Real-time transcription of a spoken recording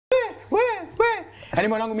Yaani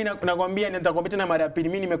mwanangu mimi nakwambia nitakwambia tena mara ya pili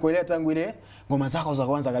mimi nimekuelewa tangu ile ngoma zako za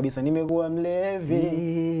kwanza kabisa nimekuwa mlevi.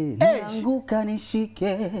 Nianguka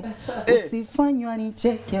nishike usifanywa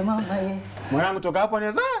nicheke mama ye. Mwanangu toka hapo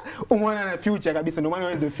anaweza umeona na future kabisa ndio maana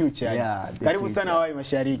wewe the future. Yeah, karibu sana wao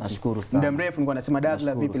Mashariki. Nashukuru sana. Muda mrefu nilikuwa nasema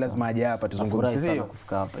DAZLAH vipi lazima aje hapa tuzungumzie sio?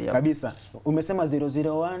 Kufika hapa Kabisa. Umesema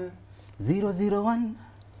 001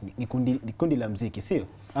 ni kundi la muziki sio?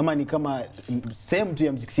 Ama ni kama sehemu tu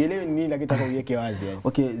ya muziki sielewi ni nini lakini nataka uiweke wazi yani.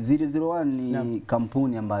 Okay, 001 ni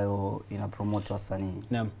kampuni ambayo ina promote wasanii.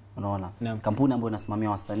 Naam. Unaona? Kampuni ambayo inasimamia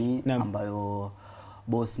wasanii ambayo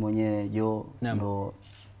boss mwenyewe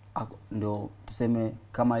ndo tuseme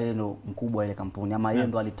kama yeye ndo mkubwa ile kampuni ama yeye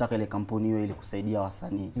ndo alitaka ile kampuni hiyo ili kusaidia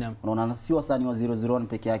wasanii. Unaona, si wasanii wa 001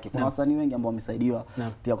 peke yake. Kuna wasanii wengi ambao wamesaidiwa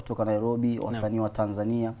pia kutoka Nairobi, wasanii wa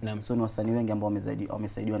Tanzania. So ni wasanii wengi ambao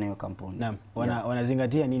wamesaidiwa na hiyo kampuni. Naam.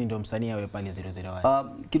 Wanazingatia nini ndio msanii awe pale 001?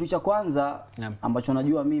 Kitu cha kwanza ambacho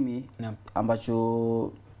najua mimi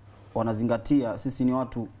ambacho wanazingatia sisi ni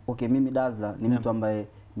watu mimi DAZLAH ni mtu ambaye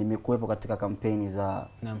nimekuepo katika kampeni za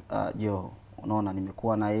Joho. Unaona,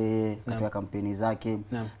 nimekuwa na yeye katika kampeni zake,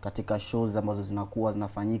 katika shows ambazo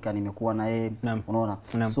zinafanyika nimekuwa na yeye. Unaona,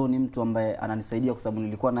 so ni mtu ambaye ananisaidia kwa sababu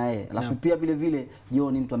nilikuwa na yeye. Alafu pia vile vile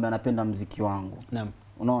Joho ni mtu ambaye anapenda muziki wangu.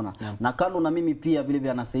 Unaona, na kando na mimi pia vile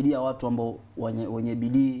vile anasaidia watu ambao wenye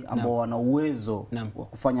bidii ambao wana uwezo wa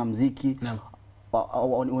kufanya muziki.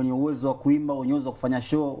 Wenye uwezo wa kuimba, wenye uwezo wa kufanya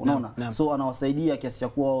show, unaona. So anawasaidia kiasi cha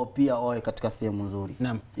kuwa wao pia wawe katika sehemu nzuri.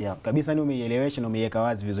 Kabisa ni umeielewesha na umeiweka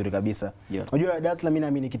wazi vizuri kabisa. Unajua DAZLAH mimi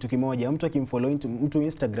naamini kitu kimoja, mtu akimfollow mtu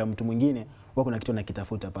Instagram mtu mwingine wao kuna kitu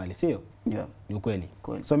anakitafuta pale, sio? Ni ukweli.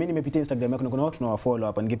 So mimi nimepitia Instagram yako kuna watu nawafollow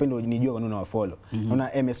hapa, ningependa nijue kwa nini unawafollow.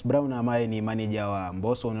 Unaona MS Brown ambaye ni manager wa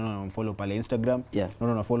Mbosso, unaona unamfollow pale Instagram.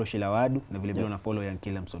 Unaona unafollow Shilawadu na vile vile unafollow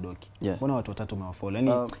Yankila Msodoki. Mbona watu watatu umewafollow?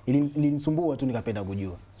 Yaani ilinisumbua tu nikapenda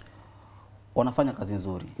kujua. Wanafanya kazi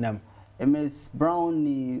nzuri. MS Brown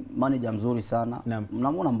ni manager mzuri sana.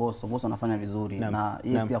 Mnamuona Mbosso anafanya vizuri na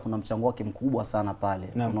yeye pia kuna mchango wake mkubwa sana pale.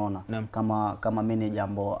 Unaona, kama manager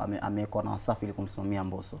ambao amewekwa na Wasafi ili kumsimamia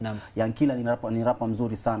Mbosso. Yankila ni rapa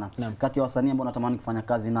mzuri sana. Kati ya wasanii ambao natamani kufanya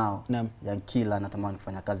kazi nao, Yankila natamani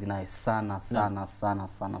kufanya kazi naye sana.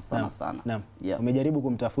 Umejaribu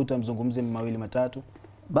kumtafuta mzungumze mawili matatu?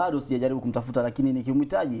 Bado sijajaribu kumtafuta lakini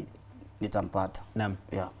nikimhitaji nitampata.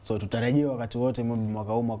 So tutarajia wakati wote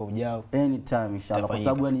mwaka huu mwaka ujao. Anytime inshallah, kwa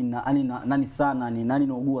sababu nani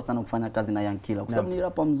naugua sana kufanya kazi na Yankila kwa sababu ni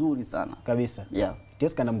rapa mzuri sana. Kabisa.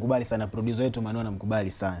 Teska namkubali sana, producer wetu Maneno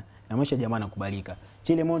namkubali sana. Na mwisho jamaa anakubalika.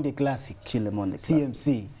 Chilemonde Classic.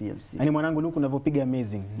 CMC. Yaani mwanangu Luku unavyopiga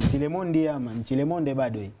amazing. Chilemonde ama Chilemonde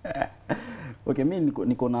bado hii. Okay, mimi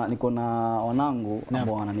niko na wanangu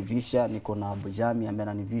ambao wananivisha, niko na Bujami ambaye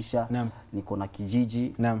ananivisha, niko na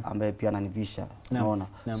Kijiji ambaye pia ananivisha. Unaona?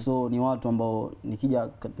 So ni watu ambao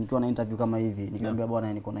nikiwa na interview kama hivi, nikiambia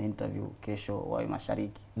bwana niko na interview kesho wa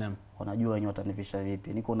Mashariki. Wanajua wenyewe watanivisha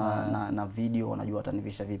vipi. Niko na video wanajua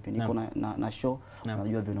watanivisha vipi. Niko na show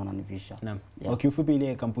wanajua vile wananivisha. Okay, ufupi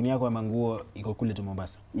ile kampuni yako ya manguo iko kule tu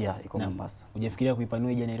Mombasa? Iko Mombasa. Hujafikiria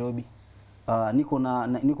kuipanua ije Nairobi? Niko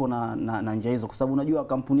na njia hizo kwa sababu unajua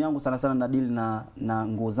kampuni yangu sana na deal na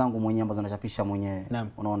nguo zangu mwenyewe ambazo nachapisha mwenyewe.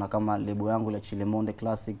 Unaona, kama lebo yangu la Chilemonde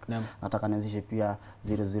Classic nataka nianzishe pia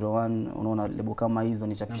 001. Unaona, lebo kama hizo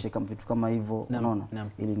nichapishe kama vitu kama hivyo, unaona,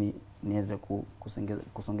 ili niweze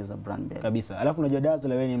kusongeza brand mbele kabisa. Alafu unajua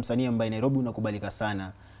DAZLAH wewe ni msanii ambaye Nairobi unakubalika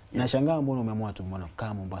sana. Nashangaa mbona umeamua tu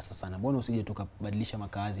kama Mombasa sana. Mbona usije tukabadilisha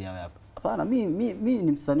makazi yawe hapa? Hapana, mimi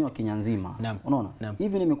ni msanii wa Kenya nzima. Unaona?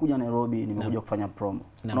 Hivi nimekuja Nairobi, nimekuja kufanya promo.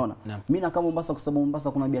 Unaona? Mimi nakaa Mombasa kwa sababu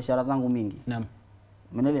Mombasa kuna biashara zangu mingi.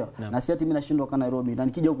 Umeelewa? Na si ati mimi nashindwa kwa Nairobi. Na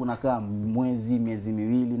nikija huku nakaa miezi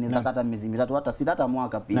miwili, naweza kata miezi mitatu, hata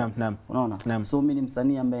mwaka pia. Unaona? So mimi ni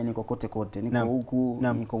msanii ambaye niko kote. Niko huku,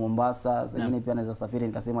 niko Mombasa, zingine pia naweza safiri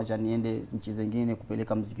nikasema acha niende nchi zingine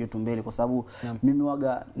kupeleka muziki wetu mbele kwa sababu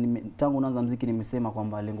mimi tangu naanza muziki nimesema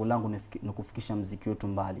kwamba lengo langu ni kufikisha muziki wetu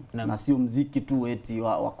mbali. Na sio muziki tu eti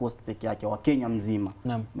wa Coast peke yake, wa Kenya mzima.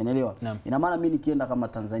 Umeelewa? Ina maana mimi nikienda kama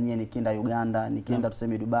Tanzania, nikienda Uganda, nikienda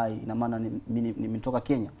tuseme Dubai, ina maana mimi nimetoka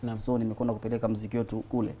Kenya. So nimekwenda kupeleka muziki wetu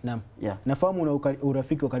kule. Nafahamu una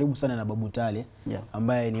urafiki wa karibu sana na Babu Tale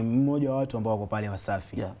ambaye ni mmoja wa watu ambao wako pale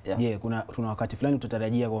Wasafi. Kuna wakati fulani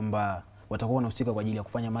tutatarajia kwamba watakuwa wanahusika kwa ajili ya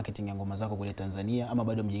kufanya marketing ya ngoma zako kule Tanzania ama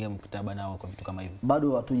bado mjengea mkataba nao kwa vitu kama hivyo?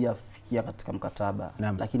 Bado hatujafikia katika mkataba.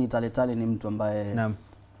 Lakini Tale ni mtu ambaye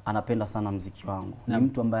anapenda sana muziki wangu. Ni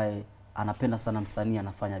mtu ambaye anapenda sana msanii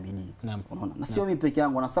anafanya bidii. Unaona? Na sio mimi peke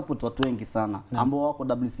yangu, ana support watu wengi sana ambao wako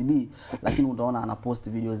WCB, lakini utaona anapost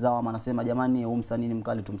video zao ama anasema jamani huyu msanii ni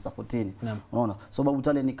mkali tumsupporteni. Unaona? So Babu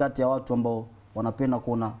Tale ni kati ya watu ambao wanapenda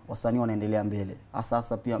kuona wasanii wanaendelea mbele.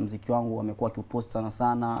 Hasa pia mziki wangu wamekuwa kiupost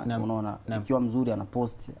sana, unaona ikiwa mzuri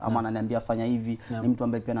anapost ama ananiambia fanya hivi, ni mtu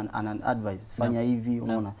ambaye pia ana advice fanya hivi,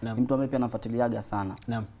 unaona ni mtu ambaye pia anafuatiliaga sana.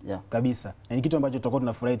 Kabisa. Ni kitu ambacho tutakuwa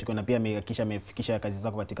tunafurahi tukiona pia amehakikisha amefikisha kazi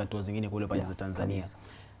zako katika tour zingine kule pale za Tanzania.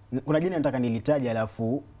 Kuna jina nataka nilitaje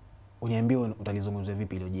alafu uniambie utalizungumzia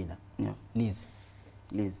vipi hilo jina.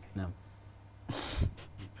 Liz. Naam.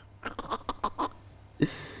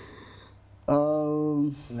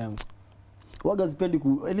 Naam. Waga sipendi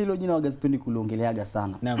hilo jina waga sipendi kuliongeleaga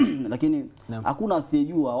sana. Lakini hakuna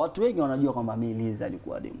asiyejua. Watu wengi wanajua kwamba mimi Liz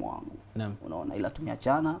alikuwa demu wangu. Unaona, ila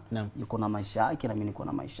tumeachana, yuko na maisha yake na mimi niko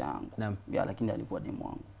na maisha yangu. Lakini alikuwa demu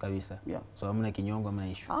wangu kabisa. So hamna kinyongo, hamna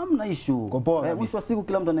issue. Hamna issue. Mwisho wa siku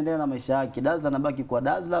kila mtu anaendelea na maisha yake. DAZLAH anabaki kwa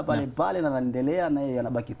DAZLAH pale na anaendelea na yeye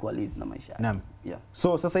anabaki kwa Liz na maisha yake.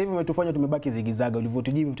 So sasa hivi umetufanya tumebaki zigizaga,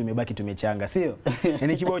 ulivyotujibu tumebaki tumechanga, sio?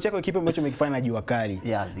 Yaani kibao chako kipi ambacho umekifanya na Jua Kali?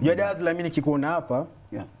 Jua DAZLAH mimi nikikuona hapa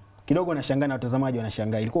kidogo nashangaa na watazamaji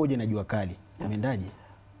wanashangaa. Ilikuwa uje na Jua Kali. Umeendaje?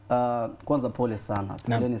 Kwanza pole sana.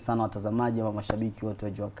 Poleni sana watazamaji wa mashabiki wote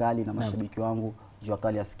wa Jua Kali na mashabiki wangu. Jua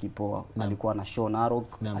Kali asikipoa. Alikuwa na show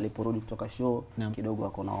Narok, aliporudi kutoka show kidogo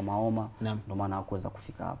akona homa, ndio maana hakuweza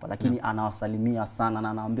kufika hapa. Lakini anawasalimia sana na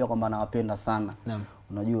anawaambia kwamba anawapenda sana.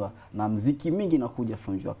 Unajua, na mziki mingi nakuja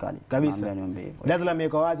from Jua Kali. Kabisa. DAZLAH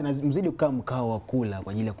ameweka wazi na mzidi kukaa mkao wa kula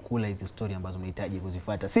kwa ajili ya kukula hizi story ambazo mnahitaji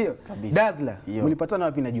kuzifuata, sio? DAZLAH, mlipatana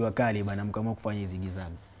wapi na Jua Kali bana mkaamua kufanya hizi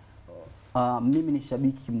gizaga? Mimi ni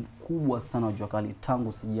shabiki mkubwa sana wa Jua Kali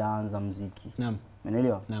tangu sijaanza mziki.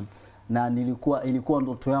 Umeelewa? Na ilikuwa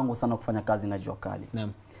ndoto yangu sana kufanya kazi na Jua Kali.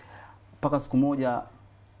 Mpaka siku moja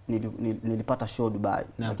nilipata show Dubai.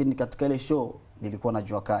 Lakini katika ile show nilikuwa na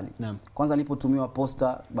Jua Kali. Kwanza nilipotumiwa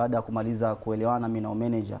poster baada ya kumaliza kuelewana mimi na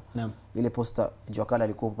manager. Ile poster Jua Kali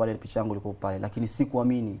alikuwa pale, picha yangu ilikuwa pale, lakini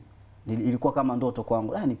sikuamini. Ilikuwa kama ndoto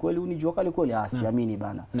kwangu. Ni kweli ni Jua Kali kweli? Siamini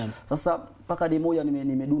bana. Sasa mpaka day moja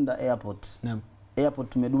nimedunda airport. Airport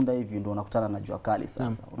tumedunda hivi ndio nakutana na Jua Kali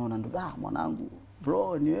sasa. Unaona ndo mwanangu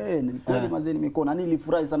bro ni wewe, ni kweli mazeni nimekuona.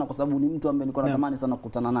 Nilifurahi sana kwa sababu ni mtu ambaye nilikuwa natamani sana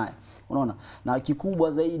kukutana naye. Unaona? Na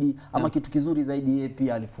kikubwa zaidi ama kitu kizuri zaidi, yeye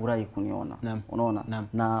pia alifurahi kuniona. Unaona?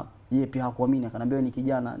 Na yeye pia hakuamini, akaniambia ni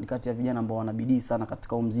kijana, ni kati ya vijana ambao wanabidii sana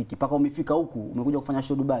katika muziki. Paka umefika huku, umekuja kufanya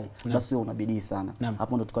show Dubai, basi wewe unabidii sana.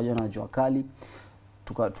 Hapo ndo tukajiona na Jua Kali.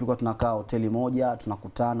 Tulikuwa tunakaa hoteli moja,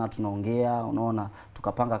 tunakutana, tunaongea, unaona,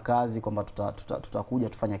 tukapanga kazi kwamba tutakuja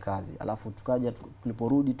tufanye kazi. Alafu tukaja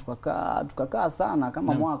tuliporudi tukakaa sana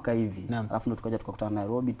kama mwaka hivi. Alafu ndo tukaja tukakutana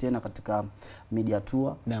Nairobi tena katika media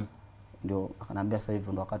tour. Ndio akaniambia sasa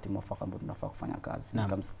hivi ndo wakati mwafaka ambao tunafaa kufanya kazi.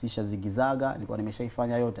 Nikamsikisha zigizaga, nilikuwa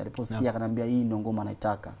nimeshaifanya yote. Aliposikia akaniambia hii ndio ngoma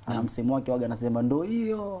naitaka. Ana msemo wake waga anasema ndio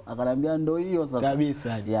hiyo. Akaniambia ndio hiyo sasa.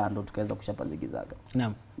 Kabisa. Ndo tukaweza kuchapa zigizaga.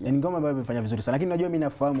 Ni ngoma ambayo imefanya vizuri sana. Lakini unajua mimi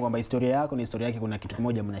nafahamu kwamba historia yako na historia yake kuna kitu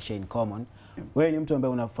kimoja mna share in common. Wewe ni mtu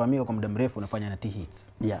ambaye unafahamika kwa muda mrefu unafanya na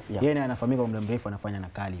T-Hits. Yeye naye anafahamika kwa muda mrefu anafanya na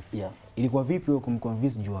Khalif. Ilikuwa vipi wewe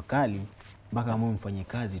kumconvince Jua Kali mpaka amwe mfanye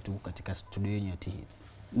kazi tu katika studio yenu ya T-Hits?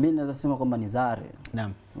 Mimi naweza sema kwamba ni zare.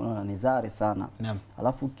 Unaona ni zare sana.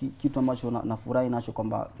 Alafu kitu ambacho nafurahi nacho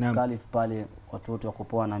kwamba Khalif pale watu wote wako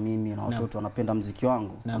poa na mimi na watu wote wanapenda muziki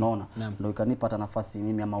wangu. Unaona? Ndio ikanipa hata nafasi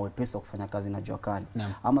mimi ama wepesi wa kufanya kazi na Jua Kali.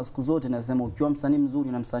 Ama siku zote nasema ukiwa msanii mzuri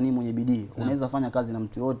na msanii mwenye bidii, unaweza fanya kazi na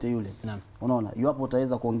mtu yote yule. Unaona? Iwapo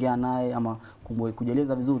utaweza kuongea naye ama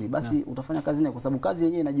kujeleza vizuri, basi utafanya kazi naye kwa sababu kazi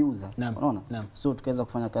yenyewe inajiuza. Unaona? So tukaweza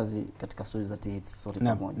kufanya kazi katika stories za T-Hits sote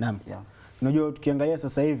pamoja. Unajua tukiangalia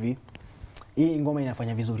sasa hivi hii ngoma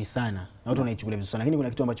inafanya vizuri sana na watu wanaichukulia vizuri sana, lakini kuna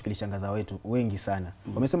kitu ambacho kilishangaza wetu wengi sana.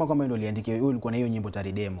 Wamesema kwamba ndio aliandikia wewe, ulikuwa na hiyo nyimbo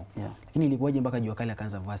tari demo. Lakini ilikuwaje mpaka Jua Kali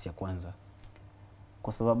akaanza verse ya kwanza?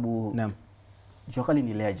 Kwa sababu Jua Kali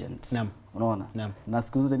ni legend. Unaona? Na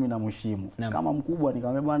siku zote mimi namheshimu. Kama mkubwa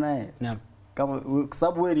nikamwambia bwana kama kwa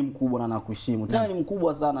sababu wewe ni mkubwa na nakuheshimu. Tena ni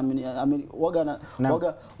mkubwa sana.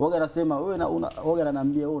 Waga anasema wewe waga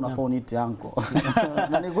ananiambia wewe unafaa uniite anko.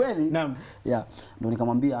 Na ni kweli? Ndio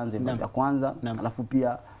nikamwambia aanze verse ya kwanza, alafu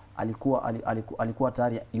pia alikuwa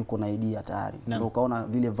tayari yuko na idea tayari. Ndio ukaona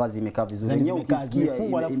vile vazi imekaa vizuri. Yenyewe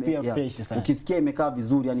ukisikia imekaa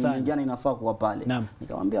vizuri, yani nyingine inafaa kuwa pale.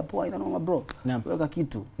 Nikamwambia poa, ina noma bro. Weka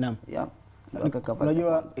kitu.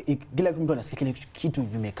 Unajua kila mtu anasikia kile kitu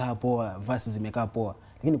vimekaa poa, verses zimekaa poa,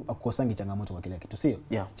 lakini akukosangi changamoto kwa kila kitu, sio?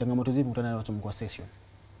 Changamoto zipi mkutana nazo mko session?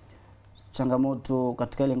 Changamoto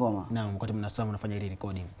katika ile ngoma? Wakati mnafanya ile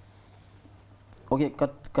recording.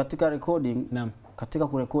 Katika recording, katika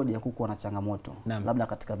kurekodi hakukuwa na changamoto. Labda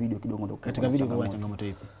katika video kidogo ndio. Katika video kuna changamoto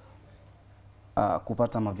ipi?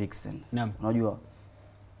 Kupata ma vixen. Unajua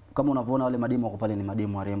kama unavyoona wale mademu wako pale ni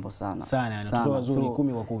mademu warembo sana. Sana, watoto wazuri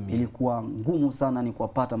 10 kwa 10. Ilikuwa ngumu sana ni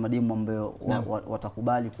kuwapata mademu ambao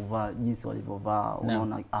watakubali kuvaa jinsi walivyovaa,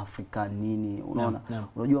 unaona Afrika nini, unaona.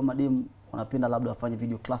 Unajua mademu wanapenda labda wafanye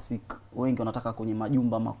video classic, wengi wanataka kwenye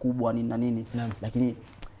majumba makubwa nini na nini, lakini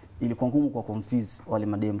ilikuwa ngumu kwa confuse wale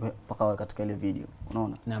mademu mpaka katika ile video,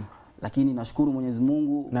 unaona. Lakini nashukuru Mwenyezi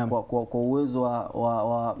Mungu kwa uwezo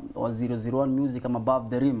wa 001 Music kama Above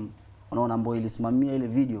the Rim, unaona, ambao ilisimamia ile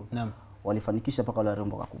video. Walifanikisha mpaka wale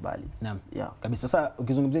warembo wakakubali. Kabisa. Sasa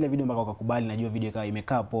ukizungumzia ile video mpaka wakakubali, najua video ikawa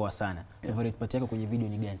imekaa poa sana. Favorite part yako kwenye video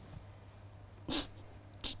ni gani?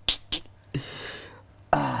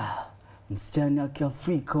 Msichana wa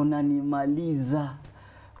Kiafrika unanimaliza.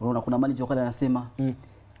 Unaona kuna mali Jokali anasema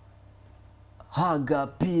haga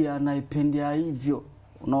pia naipendea hivyo,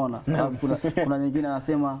 unaona. Alafu kuna nyingine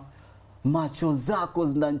anasema macho zako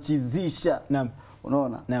zinanchizisha.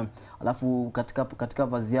 Unaona. Alafu katika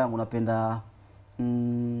vazi yangu napenda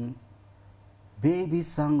baby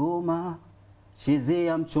sangoma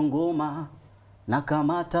chezea mchongoma na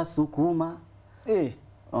kamata sukuma.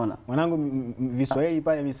 Ona mwanangu Viswahili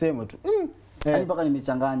pale misemo tu. Yaani mpaka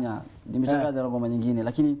nimechanganya na ngoma nyingine,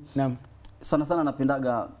 lakini sana sana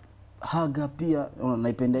napendaga haga pia,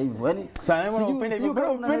 naipenda hivyo. Yaani sijui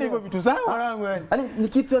hivyo vitu sawa mwanangu. Yaani ni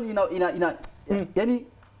kitu yani yani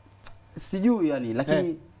sijui yani,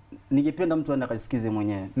 lakini ningependa mtu aende akasikize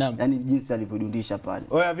mwenyewe. Yaani jinsi alivyodundisha pale.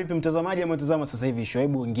 Oya, vipi mtazamaji mtazama sasa hivi show,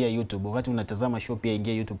 hebu ingia YouTube. Wakati unatazama show pia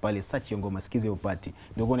ingia YouTube pale, search ngoma sikize upati.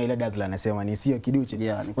 Ndio kuna ile DAZLAH anasema ni sio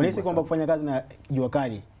kiduche. Unahisi kwamba kufanya kazi na Jua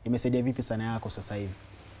Kali imesaidia vipi sana yako sasa hivi?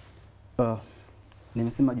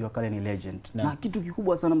 Nimesema Jua Kali ni legend. Na kitu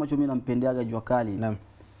kikubwa sana ambacho mimi nampendeaga Jua Kali.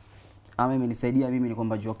 Ama imenisaidia mimi ni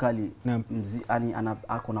kwamba Jua Kali yani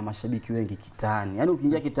ako na mashabiki wengi kitani. Yaani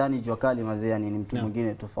ukiingia kitani Jua Kali mazee yani ni mtu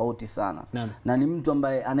mwingine tofauti sana. Na ni mtu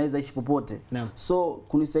ambaye anaweza ishi popote. So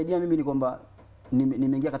kunisaidia mimi ni kwamba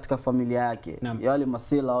nimeingia katika familia yake. Ya wale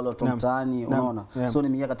masela wale watu mtaani, unaona. So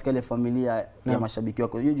nimeingia katika ile familia ya mashabiki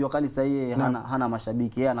wake. Jua Kali sasa yeye hana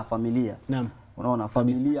mashabiki, yeye ana familia. Unaona,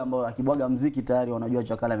 familia ambao akibwaga muziki tayari wanajua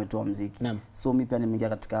Jua Kali ametoa muziki. So mimi pia nimeingia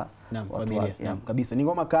katika watu wake. Kabisa. Ni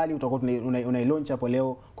ngoma kali utakuwa unailaunch hapo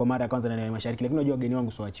leo kwa mara ya kwanza ndani ya Mashariki, lakini unajua wageni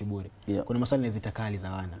wangu sio waachi bure. Kuna maswali nazita kali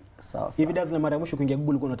za wana. Sawa. Hivi DAZLAH mara ya mwisho kuingia Google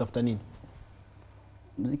ulikuwa unatafuta nini?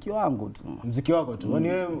 Muziki wangu tu. Muziki wako tu. Yaani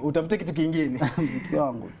wewe utafute kitu kingine. Muziki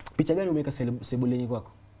wangu tu. Picha gani umeweka sebuleni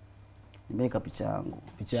kwako? Nimeweka picha yangu.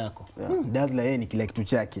 Picha yako. DAZLAH yeye ni kila kitu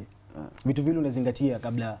chake. Vitu vile unazingatia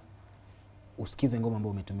kabla usikize ngoma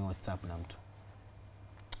ambayo umetumia WhatsApp na mtu?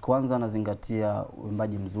 Kwanza nazingatia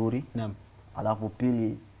uimbaji mzuri. Alafu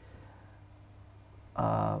pili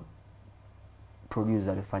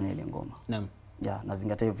producer alifanya ile ngoma.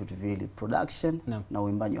 Nazingatia hivyo vitu viwili, production na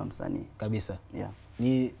uimbaji wa msanii. Kabisa.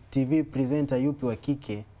 Ni TV presenter yupi wa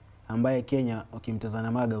kike ambaye Kenya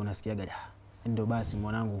ukimtazama maga unasikiaga ndio basi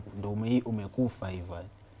mwanangu ndio umekufa hivyo?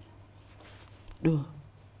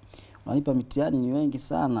 Unanipa mitihani ni wengi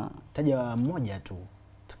sana. Taja mmoja tu.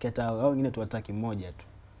 Tuketa au wengine tuwataki mmoja tu.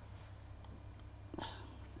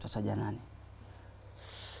 Tutaja nani?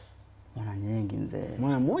 Mwana nyingi mzee.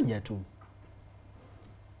 Mwana mmoja tu.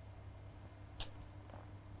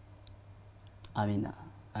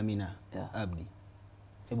 AMINA. ABDI.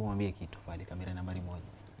 Hebu mwambie kitu pale kamera nambari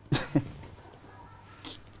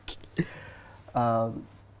 1.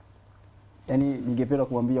 Yani ningependa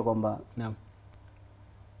kumwambia kwamba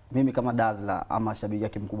mimi kama DAZLAH ama shabiki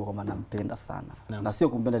yake mkubwa kwamba nampenda sana. Na sio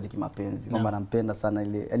kumpenda kimapenzi, kwamba nampenda sana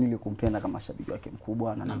ile, yani ile kumpenda kama shabiki wake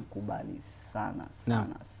mkubwa na namkubali sana.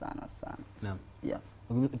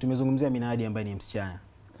 Tumezungumzia Minadi ambaye ni msichana.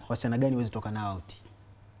 Wasichana gani huwezi toka nao out?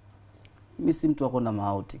 Mimi si mtu wa kwenda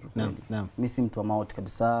maauti kwa kweli. Mimi si mtu wa maauti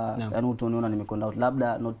kabisa. Yaani utaniona nimekwenda out,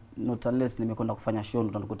 labda not unless nimekwenda kufanya show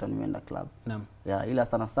ndo utakuta nimeenda club. Ila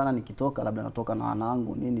sana sana nikitoka labda natoka na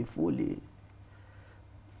wanangu nini fully.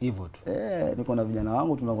 Hivyo tu. Niko na vijana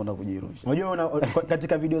wangu tunakwenda kujirusha. Unajua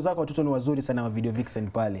katika video zako watoto ni wazuri sana, video vixen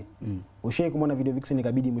pale. Ushai kumwona video vixen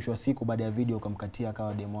ikabidi mwisho wa siku baada ya video ukamkatia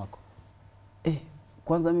akawa demo wako?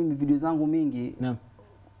 Kwanza mimi video zangu mingi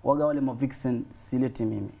waga wale ma vixen sileti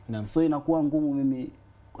mimi. So inakuwa ngumu mimi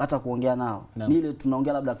hata kuongea nao. Ni ile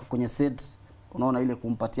tunaongea labda kwenye set, unaona, ile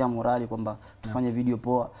kumpatia morali kwamba tufanye video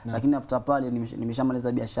poa. Lakini after pale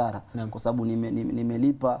nimeshamaliza biashara kwa sababu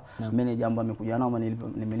nimelipa manager ambaye amekuja nao,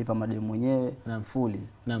 nimelipa mademu mwenyewe fully.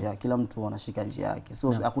 Kila mtu anashika njia yake.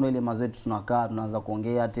 So hakuna ile mazetu tunakaa tunaanza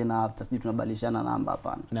kuongea tena after sisi tunabadilishana namba,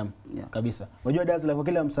 hapana. Kabisa. Unajua DAZLAH kwa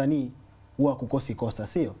kila msanii huwa kukosi kosa,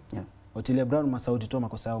 sio? Otile Brown Masauti toa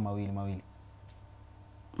makosa yao mawili.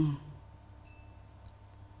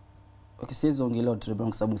 siwezi ongelea Otile Brown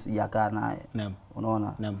kwa sababu sijakaa naye. Naam.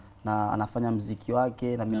 Unaona? Naam. Na anafanya muziki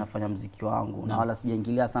wake na mimi nafanya muziki wangu na wala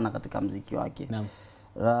sijaingilia sana katika muziki wake.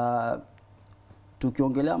 Naam.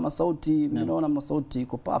 Tukiongelea Masauti, mimi naona Masauti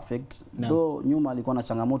iko perfect. Though nyuma alikuwa na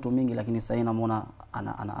changamoto mingi, lakini sasa namuona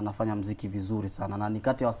anafanya muziki vizuri sana na ni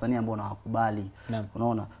kati ya wasanii ambao nawakubali.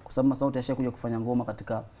 Unaona? Kwa sababu Masauti ashakuja kufanya ngoma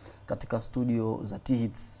katika studio za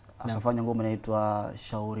T-Hits. Akafanya ngoma inaitwa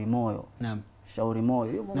Shauri Moyo. Naam. Shauri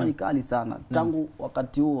Moyo. Hiyo ngoma ni kali sana tangu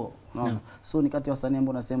wakati huo. Unaona? So ni kati ya wasanii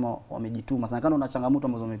ambao nasema wamejituma sana. Kana una changamoto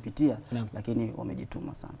ambazo wamepitia lakini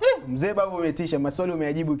wamejituma sana. Mzee Babu umetisha, maswali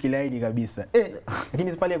umeyajibu kilaini kabisa.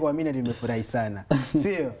 Lakini pale kwa AMINA nimefurahi sana.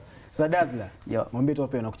 Sio? Sadazla. Mwambie tu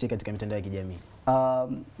wapi unakucheka katika mitandao ya kijamii.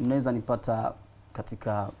 Mnaweza nipata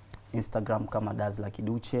katika Instagram kama DAZLAH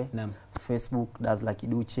Kiduche, Facebook DAZLAH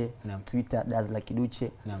Kiduche, Twitter DAZLAH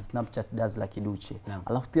Kiduche, Snapchat DAZLAH Kiduche.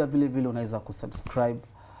 Alafu pia vile unaweza kusubscribe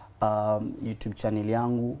YouTube channel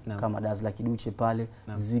yangu kama DAZLAH Kiduche pale.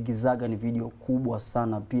 Zigizaga ni video kubwa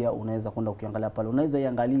sana, pia unaweza kwenda ukiangalia pale. Unaweza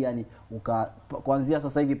iangalia yani kuanzia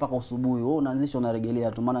sasa hivi mpaka asubuhi. Wewe unaanzisha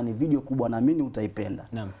unarejelea tu, maana ni video kubwa na mimi utaipenda.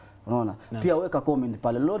 Unaona? Pia weka comment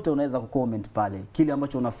pale. Lolote unaweza kucomment pale. Kile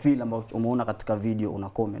ambacho una feel ambacho umeona katika video una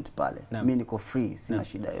comment pale. Mimi niko free, sina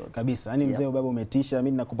shida yote. Kabisa. Yaani mzee Baba umetisha.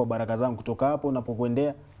 Mimi nakupa baraka zangu kutoka hapo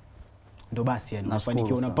unapokuendea. Ndo basi yani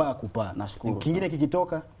unafanikiwa unapaa kupaa. Kingine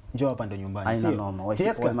kikitoka njoo hapa ndo nyumbani. Haina noma.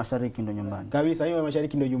 Wa Mashariki ndo nyumbani. Kabisa, hiyo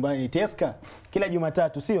Mashariki ndo nyumbani. Teska kila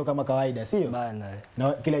Jumatatu sio kama kawaida, sio? Bana.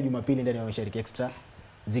 Na kila Jumapili ndani ya Mashariki Extra.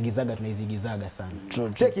 Zigizaga tunaizigizaga sana.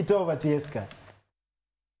 Take it over Teska.